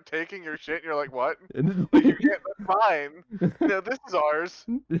just start taking your shit and you're like, what? Like you can't that's mine. No, this is ours.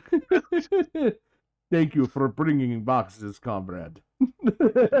 Thank you for bringing boxes, comrade.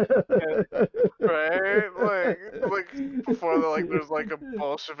 Right? Like before there's like a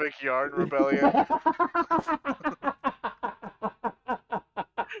Bolshevik yarn rebellion.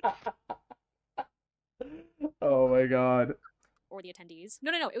 Oh my god. Or the attendees.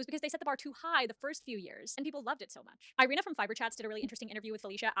 No, it was because they set the bar too high the first few years, and people loved it so much. Irina from Fiber Chats did a really interesting interview with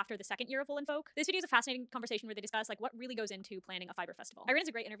Felicia after the second year of Woolen Folk. This video is a fascinating conversation where they discuss like what really goes into planning a fiber festival. Irina's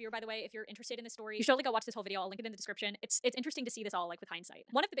a great interviewer, by the way. If you're interested in this story, you should totally go watch this whole video. I'll link it in the description. It's interesting to see this all like with hindsight.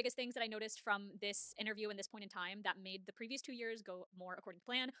 One of the biggest things that I noticed from this interview and this point in time that made the previous 2 years go more according to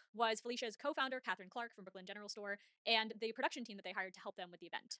plan was Felicia's co-founder, Catherine Clark from Brooklyn General Store, and the production team that they hired to help them with the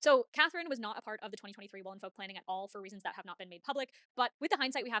event. So Catherine was not a part of the 2023 Woolen Folk planning at all for reasons that have not been made public, but with the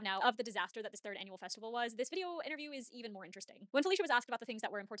hindsight we have now of the disaster that this third annual festival was, this video interview is even more interesting. When Felicia was asked about the things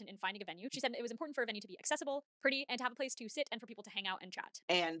that were important in finding a venue, she said it was important for a venue to be accessible, pretty, and to have a place to sit and for people to hang out and chat.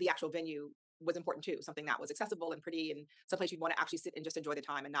 And the actual venue was important too, something that was accessible and pretty and someplace you'd want to actually sit and just enjoy the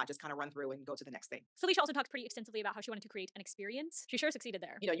time and not just kind of run through and go to the next thing. Felicia also talked pretty extensively about how she wanted to create an experience. She sure succeeded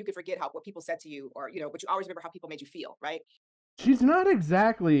there. You know, you could forget what people said to you or, but you always remember how people made you feel, right? She's not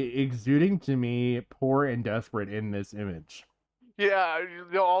exactly exuding to me poor and desperate in this image. Yeah,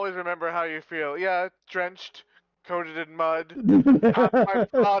 you'll always remember how you feel. Yeah, drenched, coated in mud.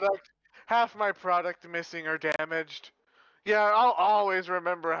 half my product missing or damaged. Yeah, I'll always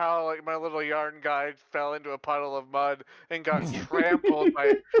remember how like my little yarn guide fell into a puddle of mud and got trampled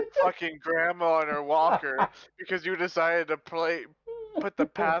by fucking grandma on her walker because you decided to put the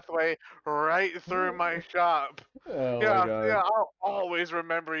pathway right through my shop. Oh yeah, my god. Yeah, I'll always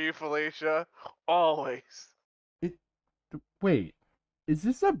remember you, Felicia. Always. Wait, is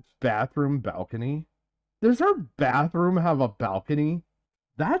this a bathroom balcony? Does her bathroom have a balcony?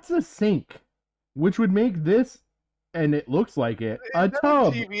 That's a sink, which would make this, and it looks like it, a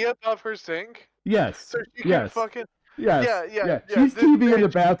tub. TV above her sink? Yes. So she can fucking... Yes. Yeah. She's TV in the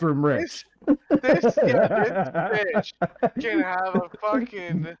bathroom rich. This bitch can have a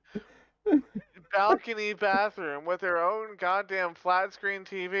fucking balcony bathroom with her own goddamn flat screen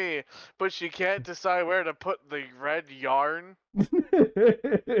TV, but she can't decide where to put the red yarn. I'm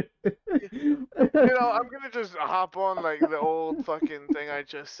gonna just hop on like the old fucking thing I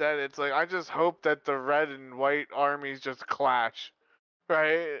just said. It's like I just hope that the red and white armies just clash,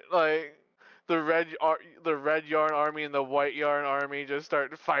 right? Like the red yarn army and the white yarn army just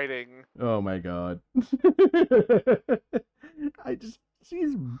start fighting. Oh my god.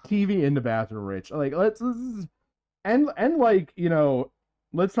 She's TV in the bathroom rich. Like let's like,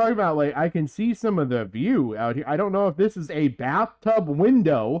 let's talk about like I can see some of the view out here. I don't know if this is a bathtub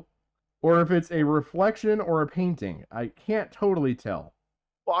window or if it's a reflection or a painting. I can't totally tell.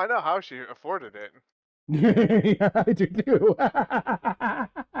 Well, I know how she afforded it. Yeah, I do too.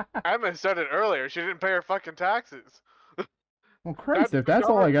 Emma said it earlier. She didn't pay her fucking taxes. Well, Christ, if that's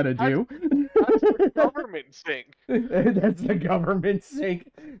all I gotta do. That's the government sink. That's the government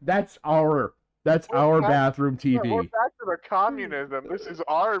sink. That's our bathroom TV. We're back to the communism. This is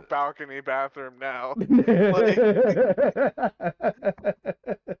our balcony bathroom now. I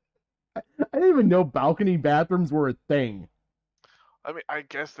didn't even know balcony bathrooms were a thing. I mean, I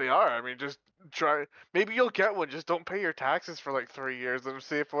guess they are. I mean, just try. Maybe you'll get one. Just don't pay your taxes for like 3 years and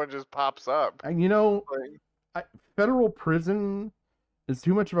see if one just pops up. And you know, Like, federal prison is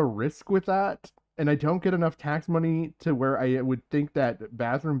too much of a risk with that, and I don't get enough tax money to where I would think that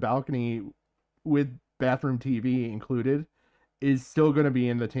bathroom balcony with bathroom TV included is still going to be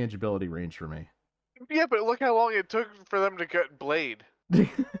in the tangibility range for me. yeah, but look how long it took for them to get Blade. You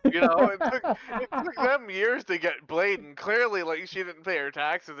know, it took them years to get Blade, and clearly, like, she didn't pay her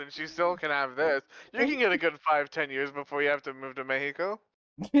taxes, and she still can have this. You can get a good 5-10 years before you have to move to Mexico.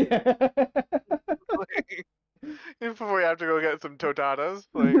 Like, before you have to go get some totadas.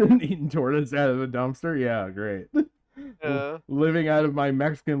 Like, Eating tortas out of the dumpster. Yeah, great. yeah. Living out of my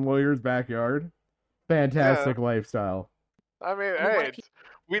Mexican lawyer's backyard. Fantastic lifestyle. I mean, And we wanted hey,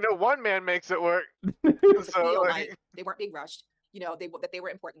 we know one man makes it work. to So, feel like, like they weren't being rushed. You know, that they were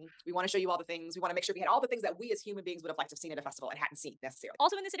important. We want to show you all the things. We want to make sure we had all the things that we as human beings would have liked to have seen at a festival and hadn't seen necessarily.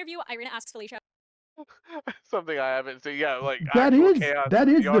 Also in this interview, Irina asks Felicia something I haven't seen. Yeah, like That actual is chaos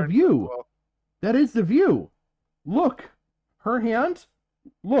the yarn view. festival. That is the view. Look, her hand.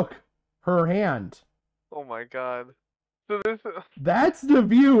 Look, her hand. Oh my god. So this. That's the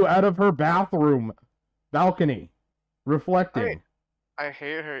view out of her bathroom balcony, reflecting. I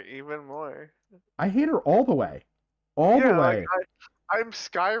hate her even more. I hate her all the way. All the way. Like, I'm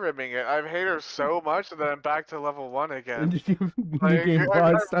Skyrimming it. I hate her so much that I'm back to level 1 again. you Like, gain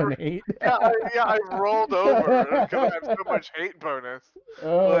plus on hate. I rolled over because I have so much hate bonus.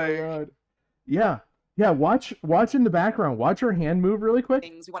 Oh Like- my god. Yeah. Yeah, watch in the background. Watch her hand move really quick.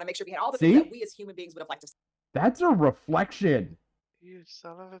 Things we want to make sure we had all the See? things that we as human beings would have liked to have That's a reflection. You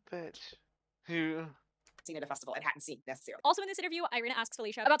son of a bitch. You. seen at a festival and hadn't seen necessarily. Also in this interview, Irina asks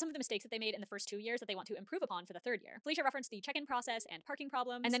Felicia about some of the mistakes that they made in the first 2 years that they want to improve upon for the third year. Felicia referenced the check-in process and parking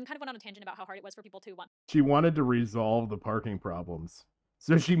problems, and then kind of went on a tangent about how hard it was for people to want. She wanted to resolve the parking problems,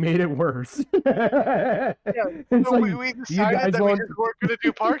 so she made it worse. It's So like, we guys decided that we want- just weren't going to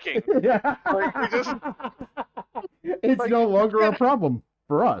do parking. Like, we just. It's like, no longer a problem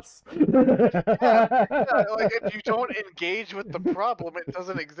for us. Yeah, like if you don't engage with the problem, it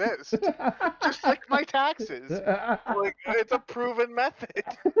doesn't exist. Just like my taxes. Like it's a proven method.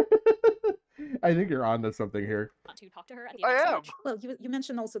 I think you're onto something here. To talk to her at the I end am. of stage. Well, you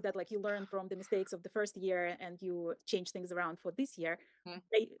mentioned also that like you learned from the mistakes of the first year and you change things around for this year. Mhm.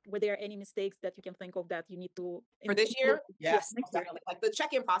 Were there any mistakes that you can think of that you need to For this year, improve? yes, next year. definitely. Like the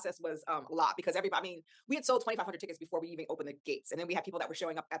check-in process was a lot because everybody. I mean, we had sold 2,500 tickets before we even opened the gates, and then we had people that were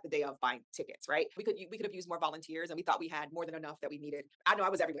showing up at the day of buying tickets. Right? We could have used more volunteers, and we thought we had more than enough that we needed. I know I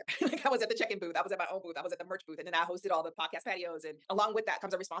was everywhere. Like I was at the check-in booth, I was at my own booth, I was at the merch booth, and then I hosted all the podcast patios. And along with that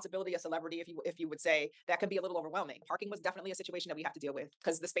comes a responsibility, a celebrity, if you would say, that can be a little overwhelming. Parking was definitely a situation that we have to deal with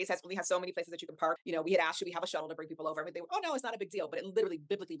because the space only has so many places that you can park. You know, we had asked, should we have a shuttle to bring people over? And they were, oh no, it's not a big deal. But it literally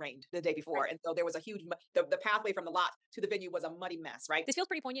biblically rained the day before. And so there was a huge, the pathway from the lot to the venue was a muddy mess, right? This feels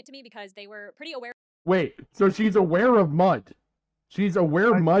pretty poignant to me because they were pretty aware Wait, so she's aware of mud. She's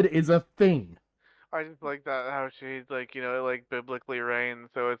aware mud is a thing. I just like that how she's like, you know, it like biblically rains,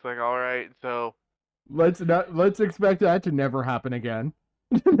 so it's like, all right, so Let's expect that to never happen again.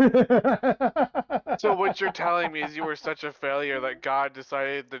 so what you're telling me is you were such a failure that God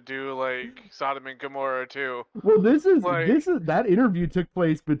decided to do like Sodom and Gomorrah too. Well, this is Like- that interview took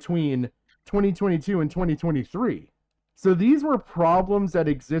place between 2022 and 2023. So these were problems that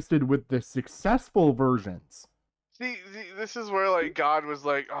existed with the successful versions. See, this is where like God was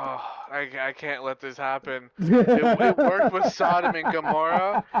like, oh, I can't let this happen. It worked with Sodom and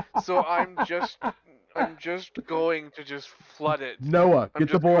Gomorrah, so I'm just going to just flood it. Noah, I'm get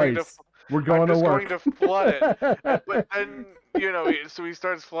the just going boys. to- We're going I'm to just work. going to flood it. But then, you know, so he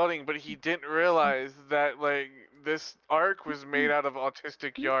starts flooding, but he didn't realize that like this ark was made out of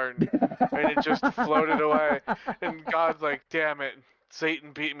autistic yarn, and it just floated away. And God's like, damn it,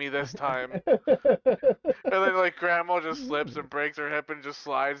 Satan beat me this time. And then like Grandma just slips and breaks her hip and just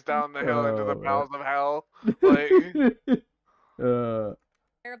slides down the hill into the Oh. bowels of hell. Like,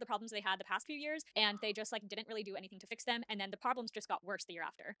 of the problems they had the past few years, and they just like didn't really do anything to fix them, and then the problems just got worse the year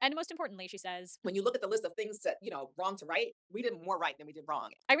after. And most importantly, she says, When you look at the list of things that, you know, wrong to right, we did more right than we did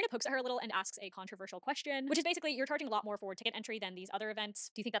wrong. Irina pokes at her a little and asks a controversial question, which is basically, you're charging a lot more for ticket entry than these other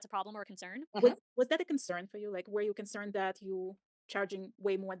events. Do you think that's a problem or a concern? Was that a concern for you? Like, were you concerned that you charging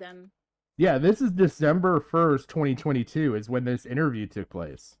way more than? Yeah, this is December 1st, 2022 is when this interview took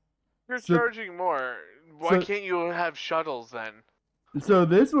place. you're So- charging more. Why so- can't you have shuttles then? So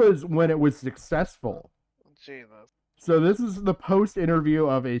this was when it was successful. Jesus. So this is the post interview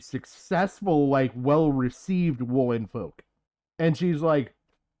of a successful, like, well-received Woolen Folk. And she's like,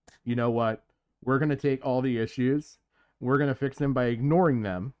 you know what? We're going to take all the issues. We're going to fix them by ignoring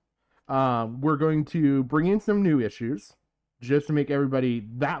them. We're going to bring in some new issues just to make everybody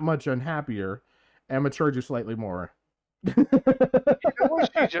that much unhappier, and I'm gonna charge you slightly more. You know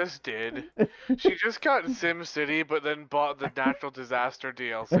what she just did? She just got SimCity, but then bought the Natural Disaster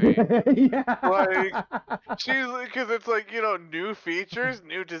DLC. Yeah. Like, she's because it's like, you know, new features,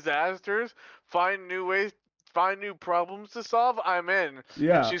 new disasters, find new ways, find new problems to solve. I'm in. And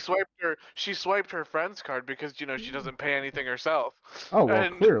Yeah. she swiped her friend's card because, you know, she doesn't pay anything herself. Oh well,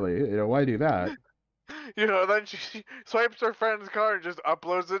 And clearly, why do that? you know, then she swipes her friend's card and just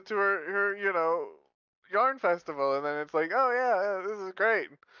uploads it to her you know, yarn festival, and then it's like, oh yeah, this is great.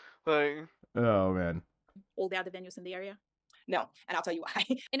 Like, Oh man. All the other venues in the area? No, and I'll tell you why.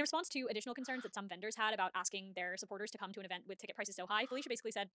 In response to additional concerns that some vendors had about asking their supporters to come to an event with ticket prices so high, Felicia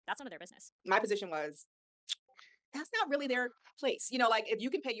basically said that's none of their business. My position was, that's not really their place. You know, like if you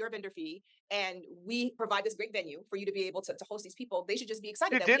can pay your vendor fee and we provide this great venue for you to be able to host these people, they should just be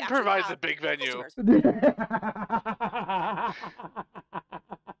excited it that we did actually provide the have big venue. customers.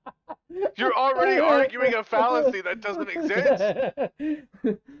 You're already arguing a fallacy that doesn't exist.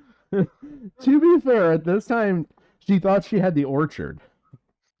 To be fair, at this time, she thought she had the orchard.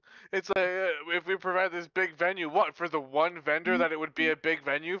 It's like, if we provide this big venue, what, for the one vendor that it would be a big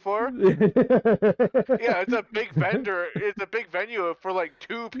venue for? Yeah, it's a big vendor. It's a big venue for like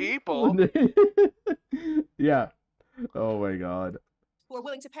 2 people. Yeah. Oh my god. Who are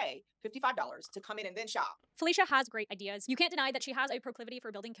willing to pay $55 to come in and then shop. Felicia has great ideas. You can't deny that she has a proclivity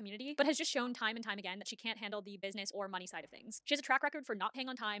for building community, but has just shown time and time again that she can't handle the business or money side of things. She has a track record for not paying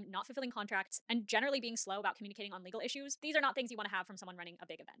on time, not fulfilling contracts, and generally being slow about communicating on legal issues. These are not things you want to have from someone running a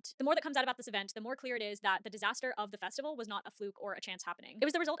big event. The more that comes out about this event, the more clear it is that the disaster of the festival was not a fluke or a chance happening. It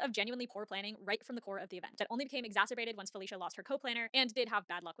was the result of genuinely poor planning right from the core of the event that only became exacerbated once Felicia lost her co-planner and did have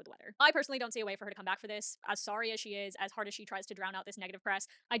bad luck with weather. I personally don't see a way for her to come back for this. As sorry as she is, as hard as she tries to drown out this negative press,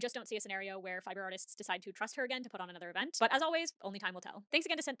 I just don't see a scenario where fiber artists decide to trust her again to put on another event. But as always, only time will tell. Thanks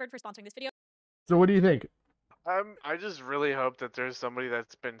again to Scentbird for sponsoring this video. So what do you think? I just really hope that there's somebody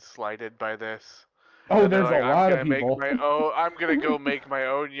that's been slighted by this. Oh, And they're there's like, a lot of I'm gonna people. I'm gonna go make my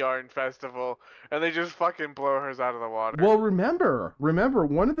own yarn festival, and they just fucking blow hers out of the water. Well, remember,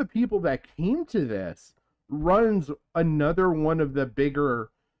 one of the people that came to this runs another one of the bigger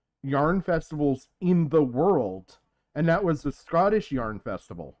yarn festivals in the world, and that was the Scottish Yarn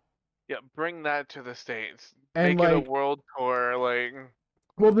Festival. Yeah, bring that to the States. And Make it a like, world tour, like.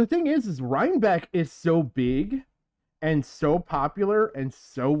 well, the thing is Rhinebeck is so big and so popular and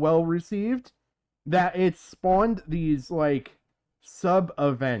so well received that it spawned these like sub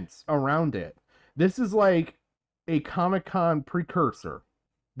events around it. This is like a Comic-Con precursor,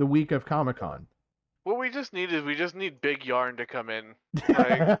 the week of Comic-Con. What we just need Big Yarn to come in.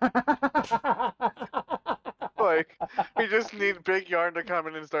 Like, we just need Big Yarn to come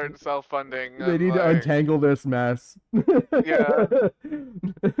in and start self-funding. They need to untangle this mess. Yeah.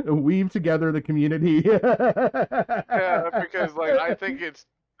 Weave together the community. Yeah, because like I think it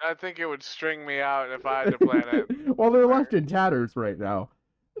would string me out if I had to plan it. Well, they're left in tatters right now.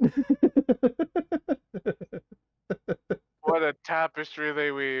 What a tapestry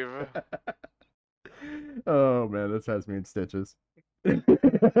they weave. Oh man, this has me in stitches.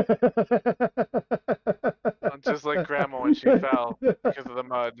 Just like Grandma when she fell because of the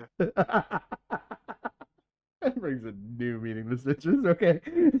mud. That brings a new meaning to stitches. Okay.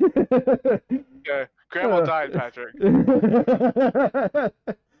 Yeah, Grandma died, Patrick.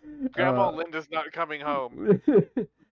 Grandma Linda's not coming home.